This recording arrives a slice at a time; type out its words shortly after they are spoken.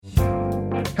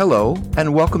Hello,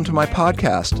 and welcome to my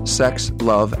podcast, Sex,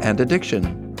 Love, and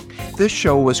Addiction. This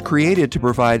show was created to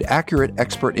provide accurate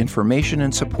expert information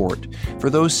and support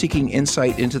for those seeking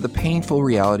insight into the painful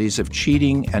realities of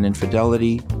cheating and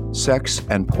infidelity, sex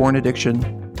and porn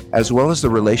addiction, as well as the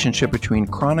relationship between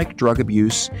chronic drug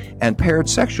abuse and paired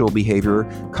sexual behavior,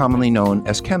 commonly known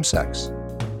as chemsex.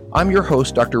 I'm your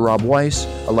host, Dr. Rob Weiss,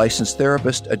 a licensed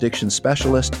therapist, addiction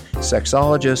specialist,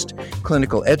 sexologist,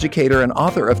 clinical educator, and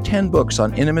author of 10 books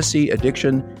on intimacy,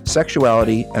 addiction,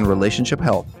 sexuality, and relationship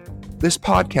health. This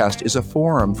podcast is a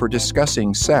forum for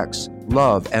discussing sex,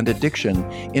 love, and addiction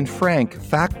in frank,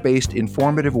 fact-based,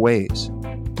 informative ways.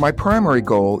 My primary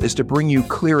goal is to bring you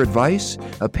clear advice,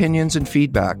 opinions, and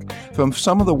feedback from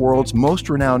some of the world's most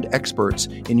renowned experts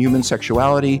in human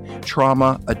sexuality,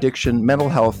 trauma, addiction, mental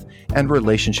health, and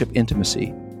relationship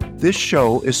intimacy. This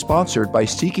show is sponsored by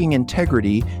Seeking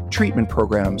Integrity treatment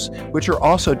programs, which are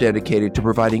also dedicated to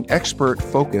providing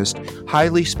expert-focused,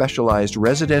 highly specialized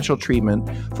residential treatment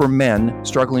for men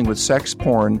struggling with sex,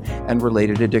 porn, and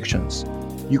related addictions.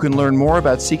 You can learn more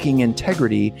about Seeking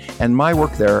Integrity and my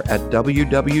work there at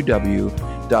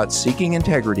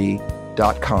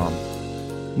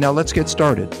www.seekingintegrity.com. Now let's get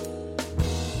started.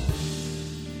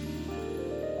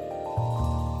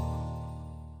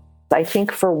 I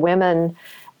think for women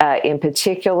in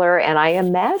particular, and I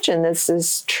imagine this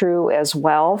is true as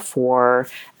well for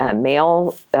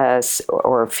male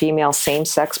or female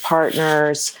same-sex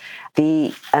partners,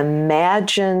 the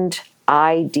imagined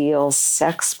ideal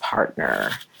sex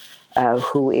partner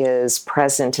who is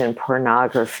present in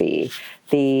pornography,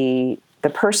 the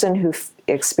person who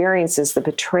experiences the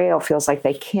betrayal feels like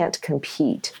they can't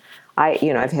compete.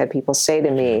 I've had people say to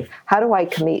me, how do I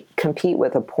compete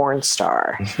with a porn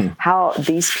star? How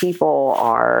these people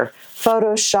are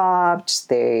photoshopped,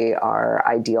 they are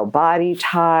ideal body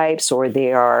types, or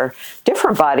they are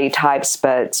different body types,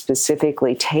 but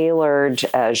specifically tailored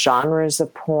genres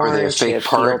of porn. Are they fake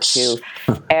parts? To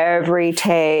every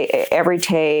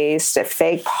taste,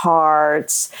 fake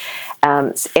parts.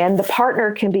 And the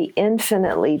partner can be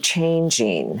infinitely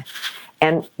changing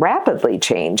and rapidly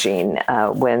changing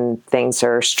when things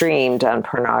are streamed on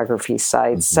pornography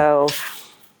sites. So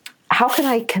how can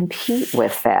I compete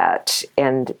with that?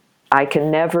 And I can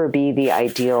never be the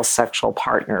ideal sexual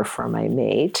partner for my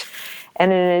mate.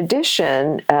 And in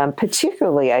addition,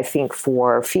 particularly I think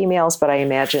for females, but I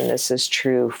imagine this is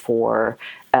true for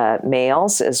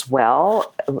males as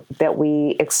well, that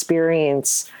we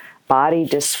experience body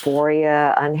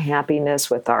dysphoria,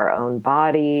 unhappiness with our own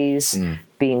bodies,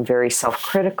 being very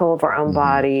self-critical of our own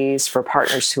bodies, for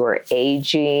partners who are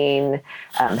aging,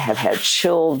 have had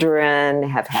children,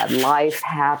 have had life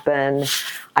happen.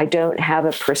 I don't have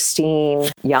a pristine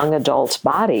young adult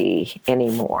body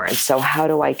anymore. And so how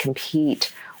do I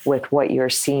compete with what you're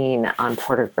seeing on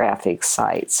pornographic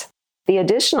sites? The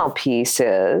additional piece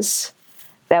is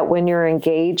that when you're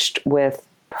engaged with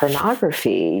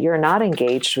pornography, you're not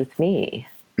engaged with me.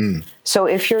 So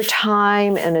if your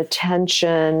time and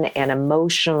attention and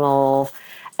emotional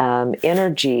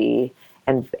energy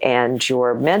and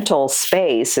your mental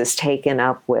space is taken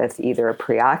up with either a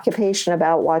preoccupation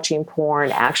about watching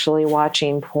porn, actually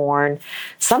watching porn,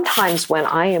 sometimes when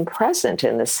I am present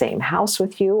in the same house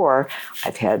with you, or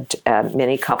I've had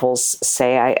many couples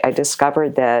say I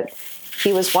discovered that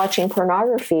he was watching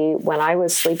pornography when I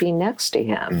was sleeping next to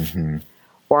him,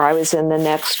 or I was in the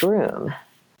next room.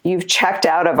 You've checked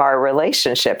out of our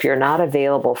relationship. You're not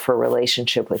available for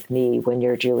relationship with me when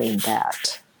you're doing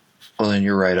that. Well, and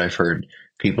you're right. I've heard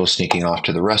people sneaking off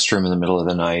to the restroom in the middle of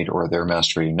the night, or they're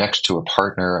masturbating next to a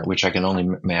partner, which I can only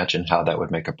imagine how that would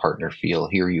make a partner feel.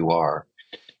 Here you are.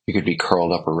 You could be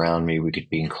curled up around me. We could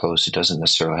be close. It doesn't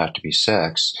necessarily have to be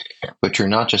sex, but you're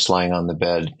not just lying on the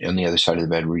bed, on the other side of the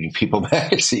bed, reading People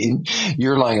magazine.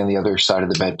 You're lying on the other side of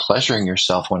the bed, pleasuring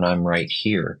yourself when I'm right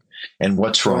here. And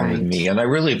what's wrong with me? And I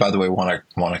really, by the way, want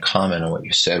to comment on what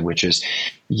you said, which is,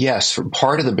 yes,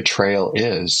 part of the betrayal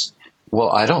is,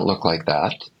 well, I don't look like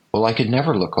that. Well, I could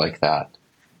never look like that.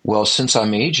 Well, since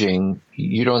I'm aging,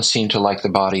 you don't seem to like the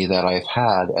body that I've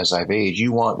had as I've aged.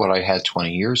 You want what I had 20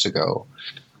 years ago.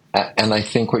 And I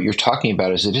think what you're talking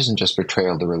about is it isn't just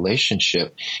betrayal of the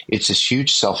relationship. It's this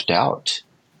huge self-doubt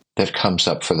that comes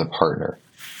up for the partner.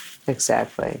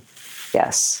 Exactly.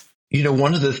 Yes. You know,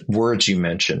 one of the words you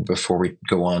mentioned before we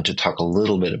go on to talk a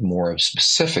little bit more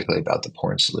specifically about the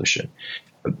porn solution.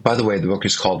 By the way, the book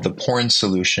is called The Porn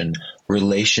Solution: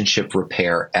 Relationship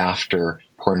Repair After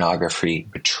Pornography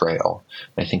Betrayal.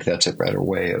 I think that's a better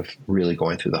way of really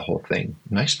going through the whole thing.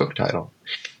 Nice book title.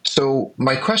 So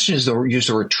my question is, use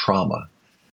the word trauma.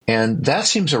 And that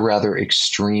seems a rather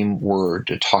extreme word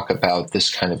to talk about this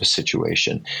kind of a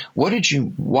situation.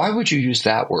 Why would you use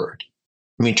that word?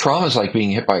 I mean, trauma is like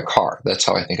being hit by a car. That's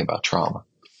how I think about trauma.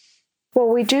 Well,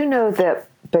 we do know that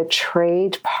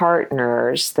betrayed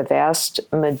partners, the vast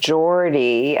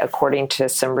majority, according to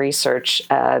some research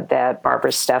that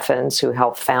Barbara Steffens, who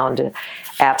helped found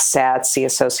APSATS, the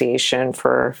Association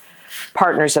for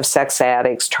Partners of Sex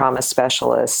Addicts, Trauma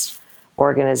Specialists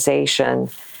organization,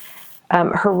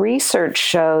 her research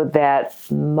showed that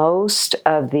most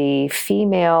of the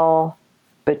female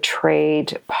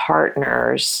betrayed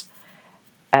partners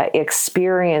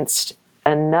experienced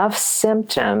enough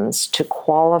symptoms to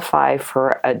qualify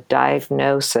for a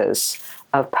diagnosis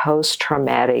of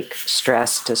post-traumatic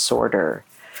stress disorder,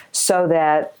 so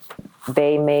that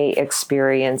they may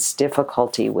experience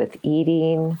difficulty with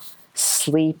eating,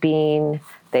 sleeping,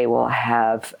 they will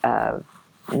have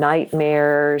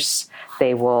nightmares,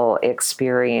 they will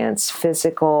experience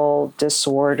physical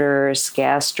disorders,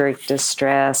 gastric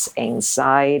distress,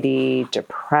 anxiety,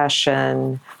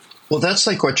 depression. Well, that's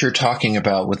like what you're talking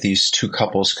about with these two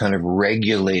couples kind of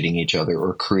regulating each other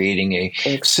or creating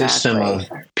a system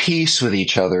of peace with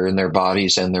each other in their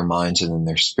bodies and their minds and in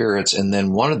their spirits. And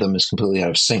then one of them is completely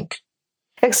out of sync.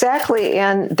 Exactly.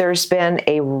 And there's been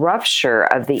a rupture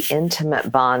of the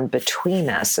intimate bond between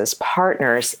us as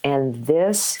partners. And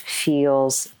this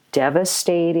feels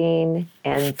devastating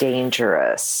and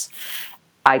dangerous.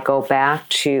 I go back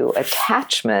to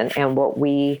attachment and what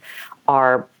we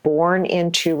are born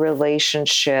into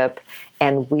relationship,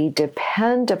 and we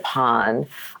depend upon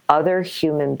other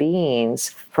human beings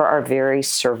for our very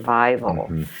survival.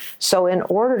 Mm-hmm. So in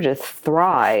order to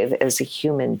thrive as a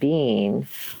human being,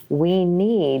 we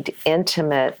need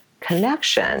intimate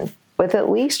connection with at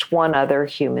least one other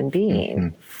human being.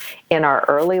 Mm-hmm. In our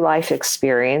early life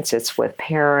experience, it's with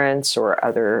parents or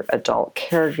other adult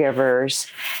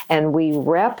caregivers, and we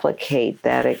replicate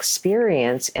that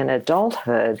experience in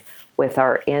adulthood with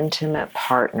our intimate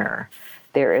partner.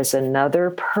 There is another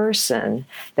person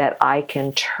that I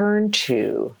can turn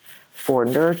to for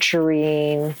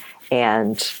nurturing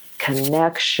and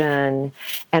connection.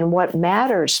 And what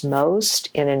matters most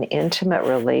in an intimate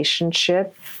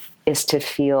relationship is to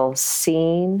feel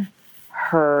seen,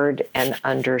 heard, and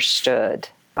understood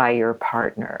by your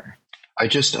partner.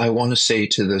 I want to say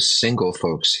to the single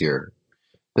folks here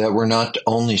that we're not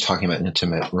only talking about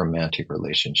intimate romantic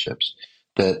relationships,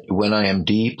 that when I am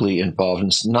deeply involved,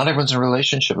 and not everyone's in a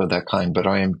relationship of that kind, but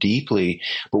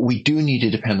we do need to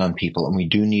depend on people, and we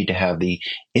do need to have the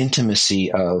intimacy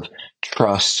of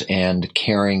trust and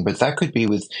caring, but that could be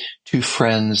with two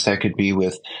friends, that could be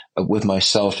with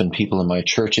myself and people in my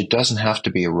church. It doesn't have to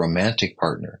be a romantic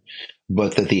partner,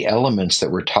 but that the elements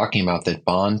that we're talking about that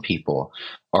bond people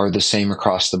are the same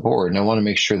across the board. And I want to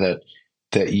make sure that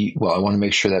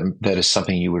is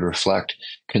something you would reflect,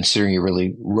 considering you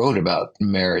really wrote about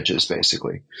marriages,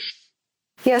 basically.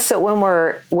 Yeah, so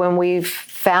when we've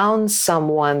found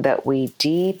someone that we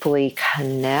deeply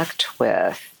connect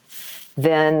with,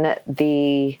 then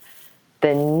the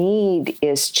need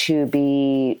is to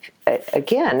be,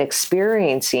 again,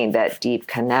 experiencing that deep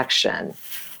connection.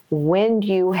 When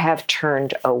you have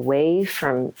turned away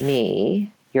from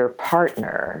me, your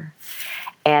partner,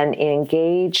 and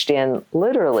engaged in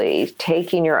literally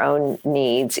taking your own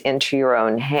needs into your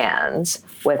own hands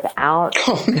without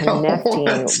connecting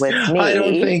with me. I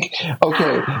don't think,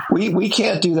 okay, we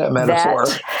can't do that metaphor.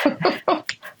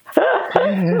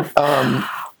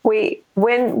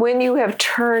 When you have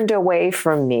turned away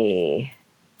from me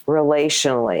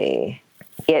relationally,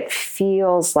 it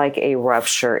feels like a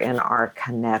rupture in our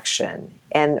connection.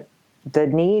 And the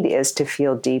need is to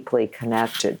feel deeply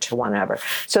connected to one another.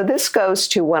 So this goes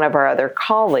to one of our other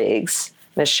colleagues,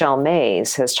 Michelle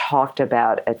Mays, has talked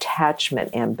about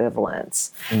attachment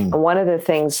ambivalence. And one of the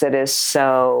things that is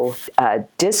so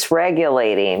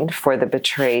dysregulating for the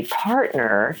betrayed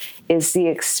partner is the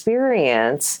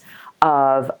experience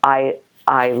of I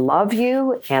love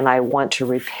you and I want to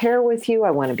repair with you.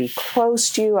 I want to be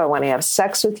close to you. I want to have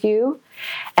sex with you.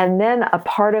 And then a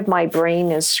part of my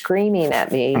brain is screaming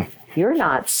at me, you're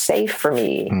not safe for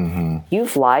me. Mm-hmm.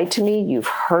 You've lied to me. You've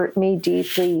hurt me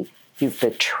deeply. You've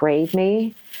betrayed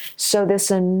me. So this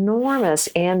enormous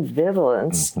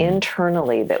ambivalence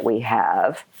internally that we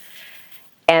have,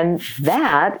 and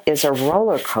that is a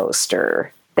roller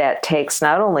coaster that takes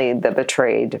not only the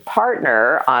betrayed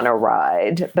partner on a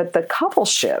ride, but the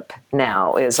coupleship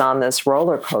now is on this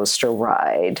roller coaster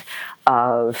ride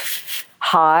of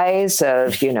highs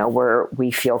of, where we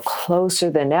feel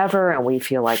closer than ever and we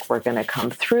feel like we're going to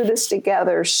come through this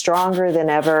together stronger than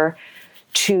ever,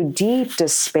 to deep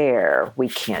despair. We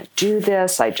can't do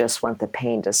this. I just want the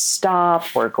pain to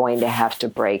stop. We're going to have to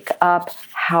break up.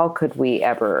 How could we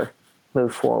ever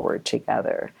move forward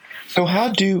together? So how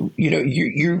do,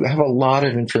 you have a lot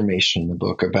of information in the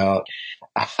book about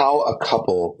how a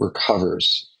couple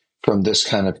recovers from this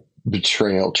kind of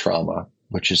betrayal trauma,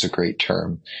 which is a great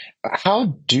term.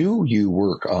 How do you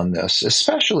work on this?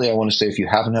 Especially, I want to say, if you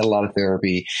haven't had a lot of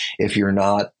therapy, if you're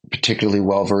not particularly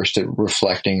well versed at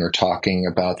reflecting or talking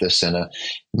about this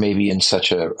maybe in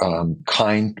such a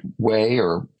kind way,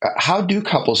 or how do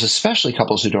couples, especially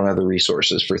couples who don't have the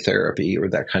resources for therapy or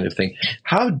that kind of thing,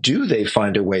 how do they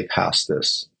find a way past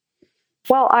this?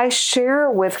 Well, I share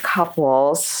with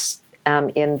couples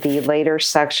in the later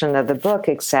section of the book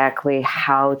exactly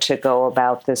how to go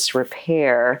about this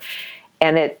repair.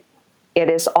 And it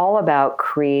is all about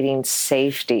creating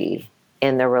safety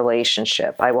in the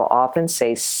relationship. I will often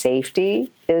say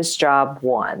safety is job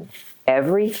one.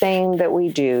 Everything that we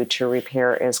do to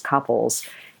repair as couples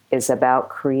is about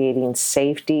creating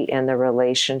safety in the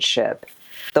relationship.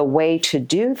 The way to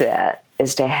do that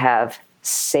is to have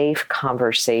safe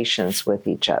conversations with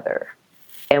each other.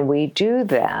 And we do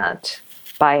that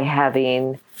by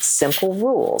having simple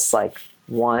rules, like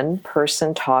one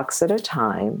person talks at a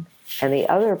time and the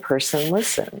other person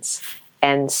listens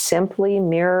and simply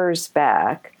mirrors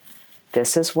back,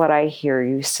 this is what I hear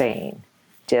you saying.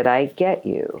 Did I get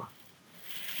you?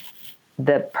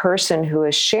 The person who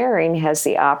is sharing has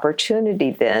the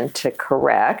opportunity then to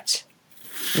correct,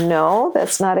 no,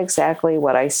 that's not exactly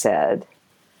what I said.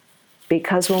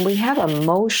 Because when we have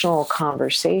emotional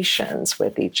conversations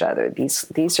with each other,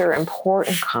 these are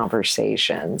important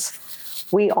conversations,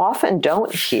 we often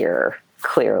don't hear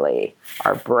clearly.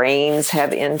 Our brains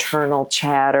have internal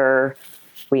chatter.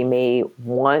 We may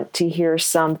want to hear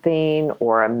something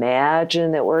or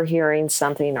imagine that we're hearing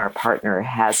something our partner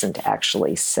hasn't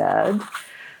actually said.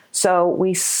 So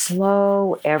we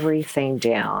slow everything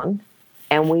down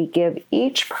and we give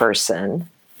each person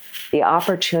the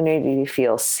opportunity to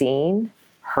feel seen,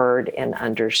 heard, and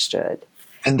understood.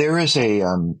 And there is a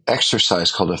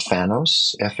exercise called a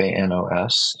Fanos,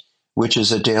 Fanos, which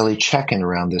is a daily check-in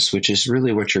around this, which is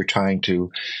really what you're trying to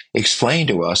explain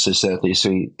to us, is that there's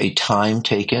a time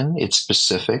taken. It's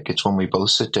specific. It's when we both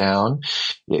sit down.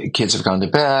 Kids have gone to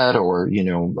bed, or,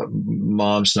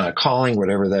 mom's not calling,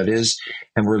 whatever that is.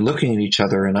 And we're looking at each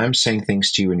other, and I'm saying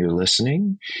things to you and you're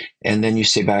listening. And then you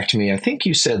say back to me, I think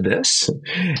you said this.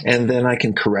 And then I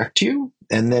can correct you.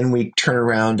 And then we turn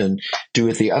around and do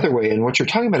it the other way. And what you're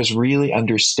talking about is really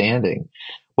understanding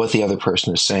what the other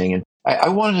person is saying. And I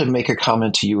wanted to make a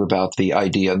comment to you about the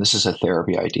idea, and this is a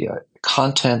therapy idea,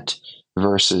 content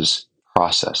versus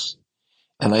process.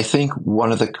 And I think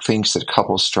one of the things that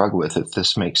couples struggle with, if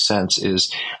this makes sense,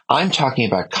 is I'm talking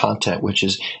about content, which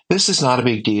is, this is not a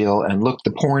big deal. And look,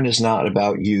 the porn is not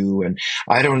about you. And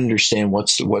I don't understand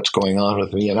what's going on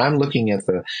with me. And I'm looking at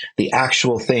the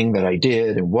actual thing that I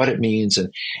did and what it means.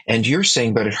 And you're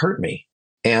saying, but it hurt me.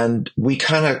 And we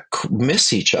kind of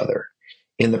miss each other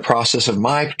in the process of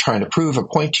my trying to prove a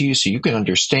point to you so you can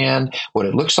understand what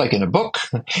it looks like in a book.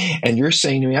 And you're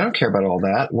saying to me, I don't care about all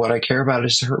that. What I care about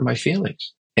is to hurt my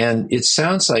feelings. And it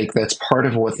sounds like that's part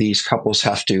of what these couples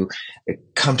have to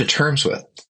come to terms with.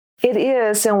 It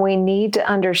is, and we need to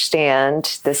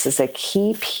understand, this is a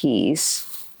key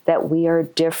piece, that we are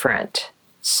different.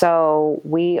 So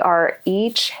we are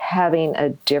each having a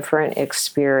different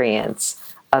experience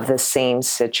of the same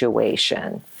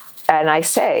situation. And I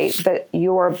say that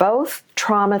you are both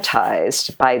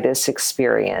traumatized by this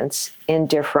experience in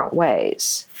different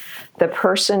ways. The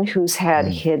person who's had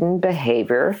hidden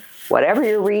behavior, whatever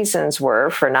your reasons were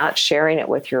for not sharing it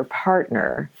with your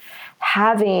partner,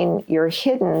 having your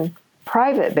hidden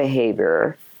private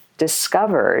behavior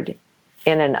discovered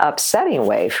in an upsetting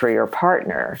way for your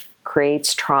partner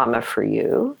creates trauma for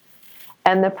you.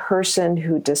 And the person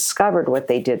who discovered what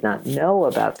they did not know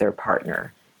about their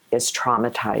partner is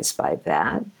traumatized by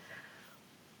that.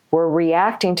 We're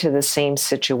reacting to the same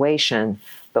situation,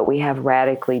 but we have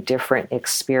radically different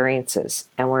experiences,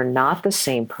 and we're not the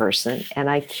same person, and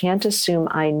I can't assume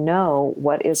I know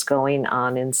what is going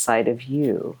on inside of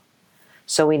you.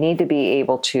 So we need to be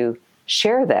able to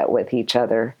share that with each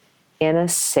other in a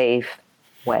safe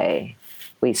way.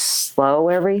 We slow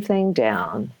everything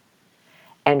down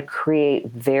and create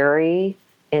very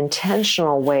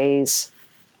intentional ways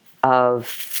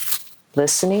of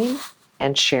listening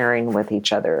and sharing with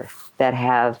each other that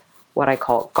have what I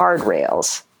call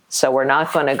guardrails. So we're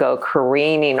not going to go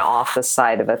careening off the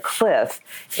side of a cliff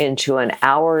into an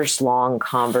hours-long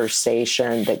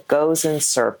conversation that goes in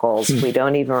circles. We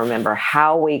don't even remember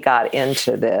how we got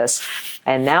into this.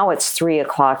 And now it's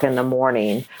 3:00 in the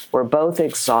morning. We're both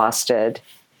exhausted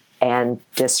and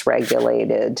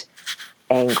dysregulated,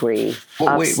 angry,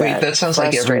 upset, wait, that sounds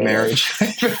like every frustrated. marriage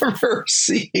I've ever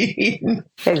seen.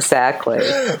 Exactly.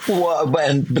 Well,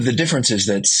 but the difference is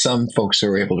that some folks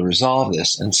are able to resolve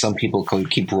this, and some people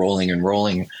keep rolling and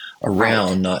rolling around,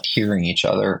 Right. not hearing each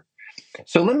other.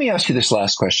 So let me ask you this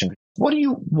last question. What do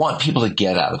you want people to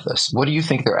get out of this? What do you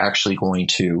think they're actually going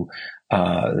to,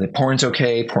 the porn's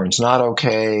okay, porn's not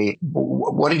okay?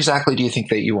 What exactly do you think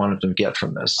that you want them to get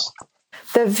from this?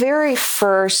 The very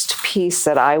first piece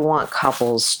that I want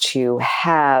couples to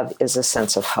have is a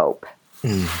sense of hope.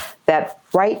 That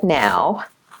right now,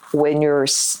 when your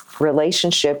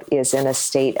relationship is in a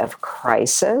state of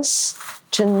crisis,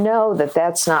 to know that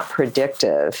that's not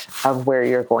predictive of where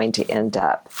you're going to end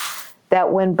up.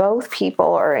 That when both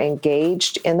people are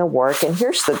engaged in the work, and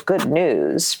here's the good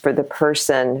news for the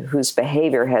person whose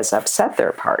behavior has upset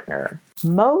their partner,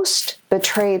 most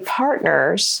betrayed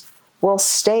partners will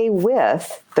stay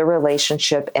with the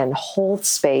relationship and hold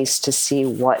space to see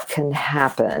what can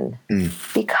happen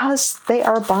because they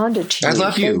are bonded to you. I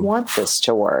love you. They want this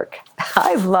to work.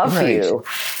 I love you.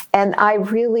 And I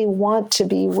really want to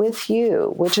be with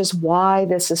you, which is why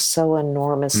this is so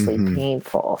enormously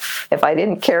painful. If I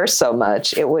didn't care so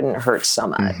much, it wouldn't hurt so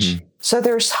much. So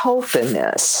there's hope in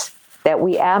this, that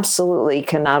we absolutely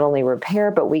can not only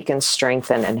repair, but we can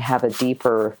strengthen and have a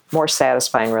deeper, more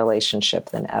satisfying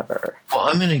relationship than ever. Well,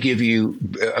 I'm going to give you,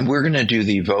 we're going to do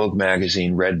the Vogue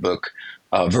magazine Red Book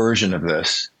version of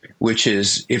this, which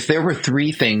is if there were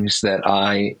three things that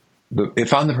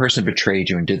if I'm the person who betrayed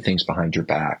you and did things behind your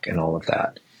back and all of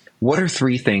that, what are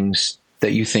three things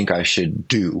that you think I should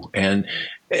do? And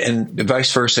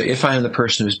vice versa, if I am the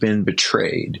person who's been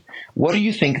betrayed, what do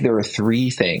you think there are three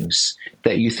things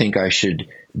that you think I should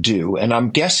do? And I'm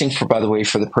guessing, by the way,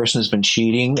 for the person who's been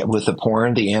cheating with the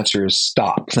porn, the answer is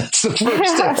stop. That's the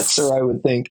first answer, I would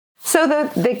think. So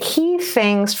the key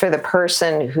things for the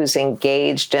person who's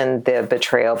engaged in the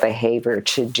betrayal behavior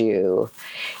to do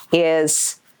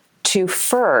is to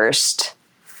first,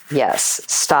 yes,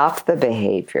 stop the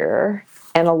behavior.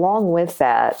 And along with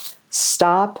that,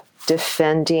 stop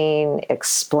defending,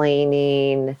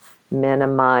 explaining,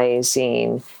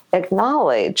 minimizing,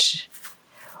 acknowledge.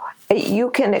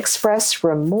 You can express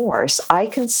remorse. I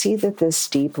can see that this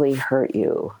deeply hurt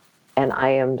you, and I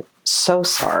am so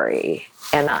sorry.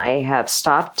 And I have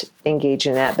stopped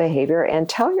engaging in that behavior. And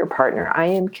tell your partner, I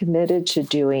am committed to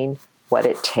doing what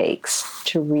it takes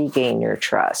to regain your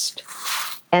trust.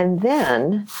 And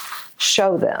then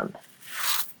show them.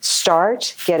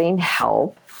 Start getting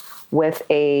help with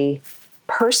a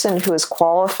person who is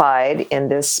qualified in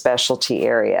this specialty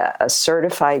area, a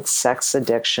certified sex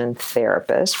addiction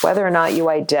therapist, whether or not you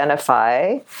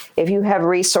identify, if you have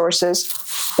resources,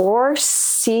 or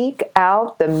seek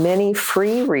out the many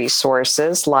free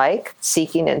resources like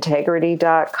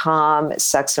seekingintegrity.com,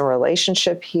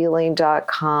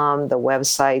 sexandrelationshiphealing.com, the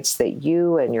websites that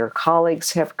you and your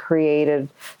colleagues have created,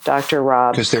 Dr.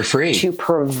 Rob. Because they're free. To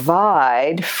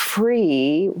provide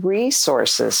free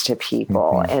resources to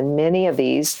people. And many of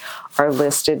these are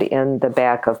listed in the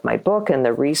back of my book and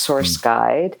the resource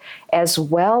guide, as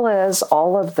well as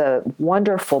all of the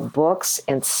wonderful books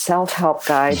and self-help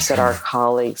guides that our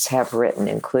colleagues have written,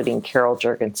 including Carol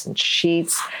Jurgensen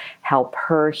Sheets, Help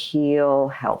Her Heal,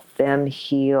 Help Them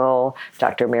Heal,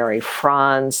 Dr. Mary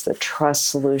Franz, The Trust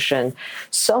Solution.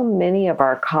 So many of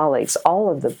our colleagues, all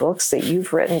of the books that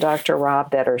you've written, Dr.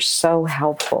 Rob, that are so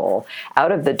helpful.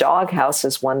 Out of the Doghouse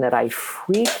is one that I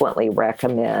frequently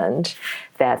recommend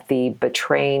that the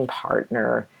betraying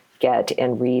partner get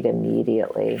and read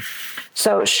immediately.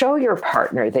 So show your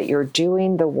partner that you're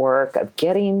doing the work of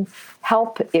getting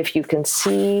help if you can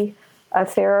see a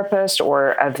therapist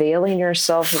or availing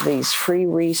yourself of these free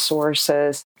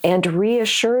resources, and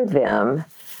reassure them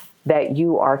that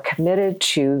you are committed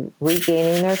to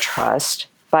regaining their trust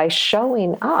by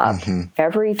showing up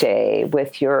every day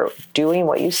with your doing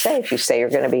what you say. If you say you're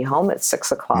going to be home at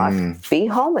 6 o'clock, be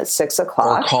home at 6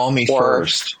 o'clock. Or call me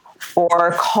first.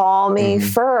 Or call me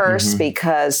first,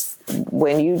 because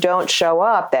when you don't show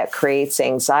up, that creates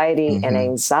anxiety, and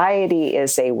anxiety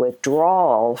is a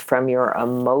withdrawal from your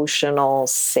emotional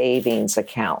savings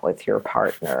account with your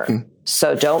partner.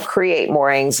 So don't create more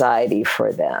anxiety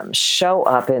for them. Show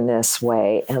up in this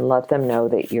way and let them know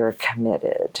that you're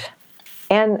committed.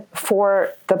 And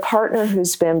for the partner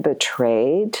who's been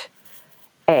betrayed,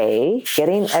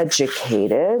 getting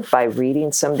educated by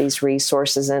reading some of these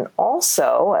resources and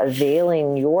also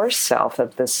availing yourself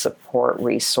of the support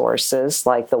resources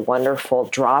like the wonderful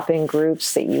drop-in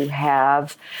groups that you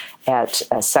have at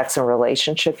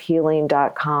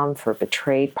sexandrelationshiphealing.com for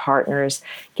betrayed partners.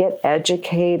 Get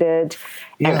educated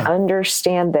and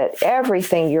understand that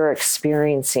everything you're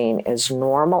experiencing is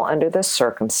normal under the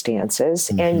circumstances,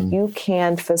 and you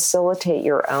can facilitate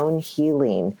your own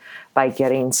healing by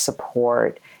getting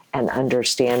support and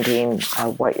understanding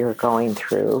what you're going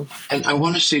through. And I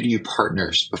want to say to you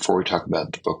partners, before we talk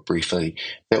about the book briefly,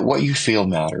 that what you feel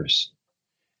matters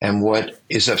and what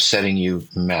is upsetting you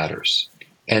matters.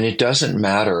 And it doesn't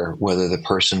matter whether the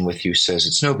person with you says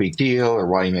it's no big deal, or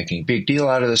why are you making a big deal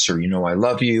out of this, or, I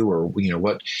love you, or,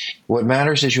 what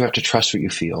matters is you have to trust what you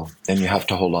feel and you have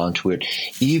to hold on to it,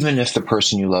 even if the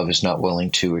person you love is not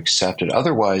willing to accept it.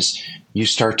 Otherwise, you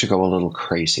start to go a little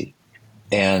crazy.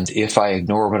 And if I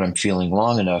ignore what I'm feeling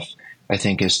long enough, I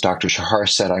think, as Dr. Shachar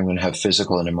said, I'm going to have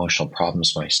physical and emotional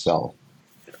problems myself.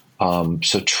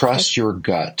 So trust your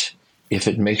gut. If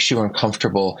it makes you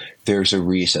uncomfortable, there's a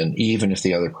reason, even if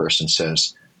the other person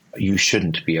says you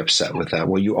shouldn't be upset with that.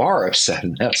 Well, you are upset,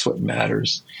 and that's what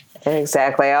matters.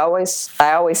 Exactly. I always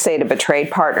say to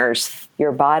betrayed partners,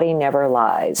 your body never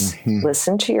lies.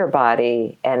 Listen to your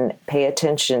body and pay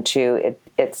attention to it.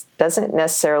 It doesn't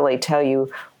necessarily tell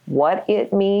you what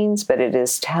it means, but it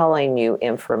is telling you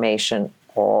information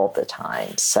all the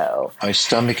time. So my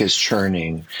stomach is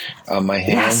churning, my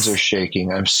hands are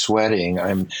shaking, I'm sweating,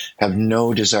 have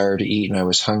no desire to eat, and I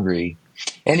was hungry.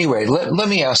 Anyway, let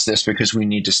me ask this, because we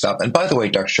need to stop. And by the way,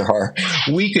 Dr. Shachar,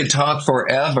 we could talk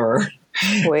forever.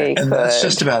 That's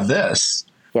just about this.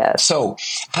 Yes. So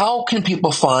how can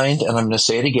people find, and I'm going to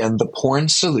say it again, the Porn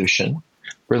Solution,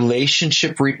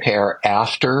 Relationship Repair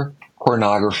After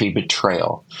Pornography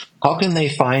Betrayal? How can they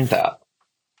find that?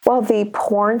 Well, the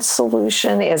Porn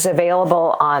Solution is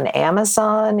available on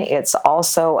Amazon. It's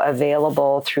also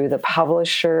available through the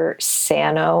publisher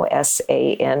Sano,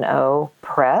 Sano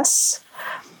Press.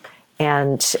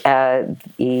 And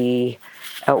the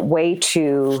way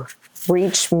to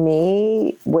reach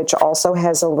me, which also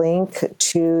has a link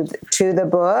to the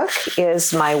book,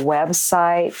 is my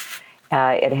website.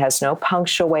 It has no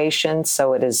punctuation,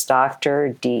 so it is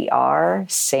Dr. Dr.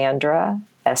 Sandra,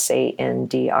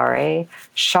 Sandra,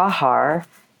 Shachar,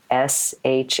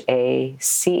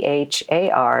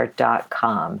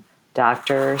 Shachar.com.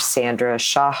 Dr. Sandra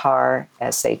Shachar,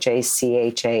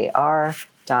 Shachar.com.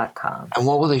 And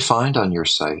what will they find on your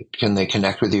site? Can they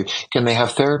connect with you? Can they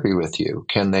have therapy with you?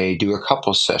 Can they do a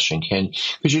couples session?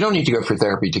 Because you don't need to go for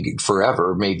therapy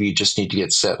forever. Maybe you just need to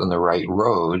get set on the right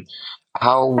road.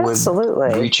 How would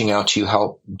reaching out to you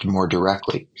help more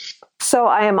directly? So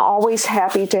I am always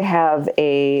happy to have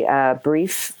a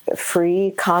brief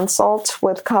free consult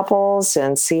with couples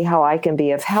and see how I can be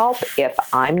of help. If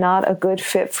I'm not a good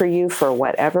fit for you for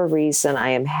whatever reason, I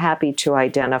am happy to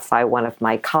identify one of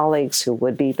my colleagues who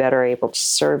would be better able to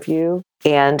serve you.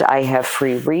 And I have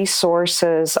free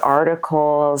resources,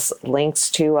 articles,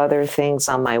 links to other things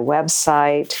on my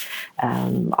website,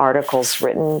 articles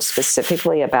written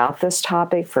specifically about this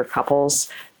topic for couples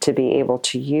to be able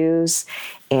to use.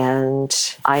 And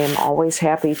I am always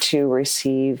happy to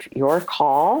receive your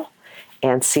call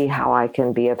and see how I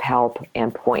can be of help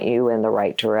and point you in the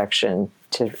right direction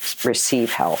to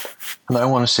receive help. And I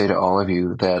want to say to all of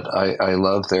you that I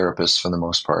love therapists for the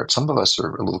most part. Some of us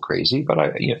are a little crazy, but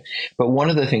one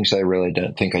of the things I really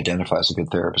don't think identifies a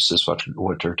good therapist is what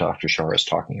Dr. Shachar is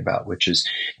talking about, which is,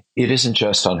 it isn't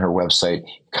just on her website,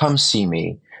 come see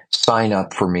me, sign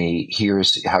up for me,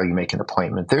 here's how you make an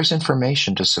appointment. There's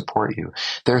information to support you.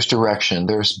 There's direction,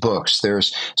 there's books,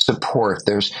 there's support.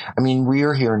 We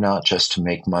are here not just to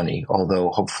make money, although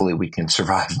hopefully we can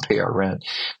survive and pay our rent.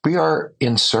 We are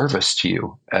in service to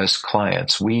you as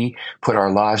clients. We put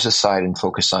our lives aside and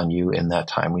focus on you in that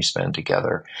time we spend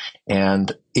together.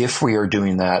 And if we are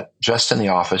doing that just in the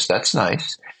office, that's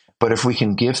nice. But if we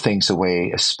can give things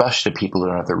away, especially to people who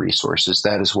don't have the resources,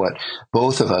 that is what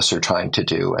both of us are trying to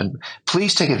do. And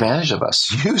please take advantage of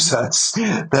us. Use us.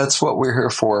 That's what we're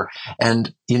here for.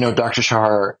 And, Dr.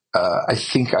 Shachar, I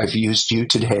think I've used you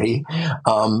today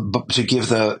but to give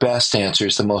the best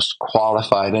answers, the most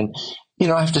qualified. And,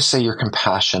 I have to say your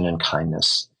compassion and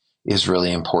kindness is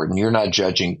really important. You're not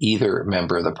judging either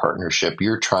member of the partnership.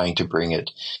 You're trying to bring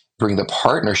the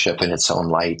partnership in its own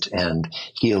light and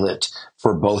heal it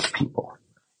for both people.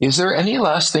 Is there any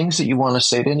last things that you want to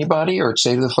say to anybody or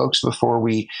say to the folks before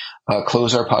we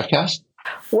close our podcast?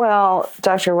 Well,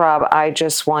 Dr. Rob, I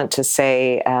just want to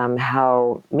say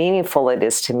how meaningful it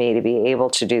is to me to be able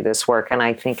to do this work. And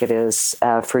I think it is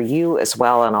for you as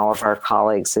well and all of our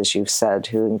colleagues, as you've said,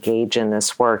 who engage in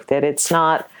this work, that it's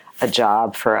not a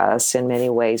job for us. In many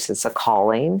ways, it's a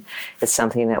calling. It's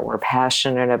something that we're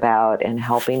passionate about and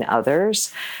helping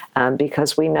others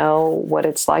because we know what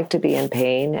it's like to be in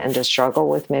pain and to struggle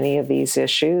with many of these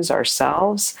issues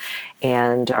ourselves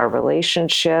and our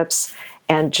relationships,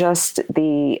 and just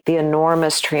the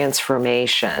enormous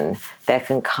transformation that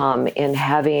can come in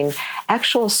having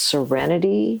actual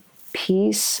serenity,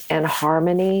 peace, and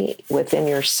harmony within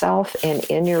yourself and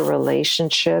in your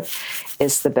relationship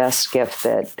is the best gift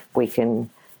that we can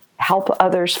help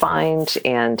others find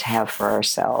and have for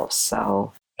ourselves.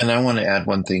 So, And I want to add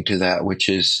one thing to that, which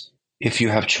is if you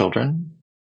have children,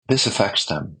 this affects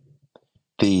them.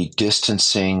 The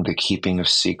distancing, the keeping of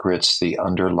secrets, the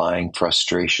underlying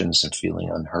frustrations and feeling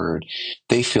unheard,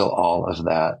 they feel all of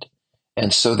that.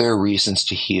 And so their reasons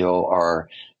to heal are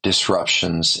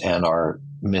disruptions and our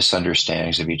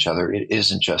misunderstandings of each other. It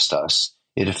isn't just us.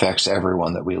 It affects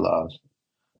everyone that we love.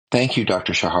 Thank you,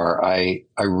 Dr. Shachar. I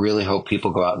really hope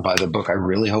people go out and buy the book. I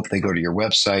really hope they go to your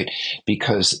website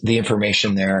because the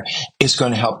information there is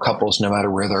going to help couples no matter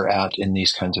where they're at in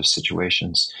these kinds of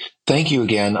situations. Thank you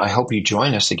again. I hope you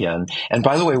join us again. And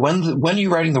by the way, when are you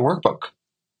writing the workbook?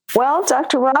 well,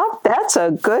 Dr. Rob, that's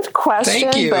a good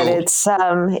question, Thank you. but it's,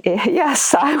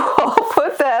 yes, I will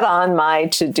put that on my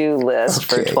to-do list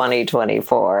for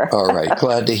 2024. All right.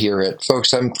 Glad to hear it.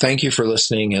 Folks, thank you for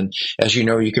listening. And as you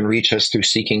know, you can reach us through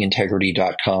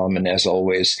seekingintegrity.com. And as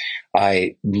always,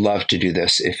 I love to do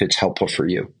this if it's helpful for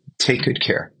you. Take good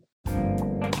care.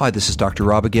 Hi, this is Dr.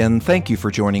 Rob again. Thank you for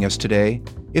joining us today.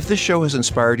 If this show has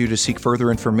inspired you to seek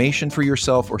further information for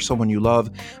yourself or someone you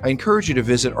love, I encourage you to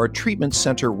visit our treatment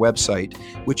center website,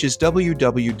 which is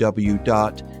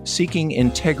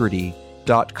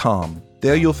www.seekingintegrity.com.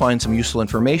 There you'll find some useful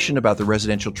information about the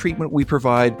residential treatment we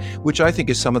provide, which I think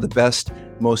is some of the best,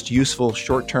 most useful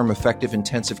short-term effective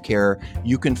intensive care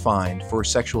you can find for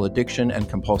sexual addiction and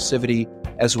compulsivity,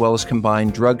 as well as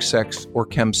combined drug, sex, or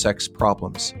chemsex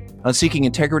problems. On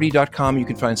seekingintegrity.com, you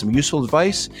can find some useful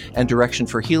advice and direction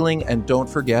for healing. And don't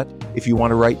forget, if you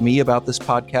want to write me about this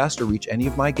podcast or reach any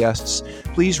of my guests,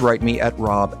 please write me at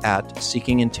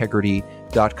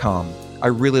rob@seekingintegrity.com. I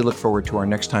really look forward to our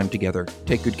next time together.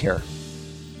 Take good care.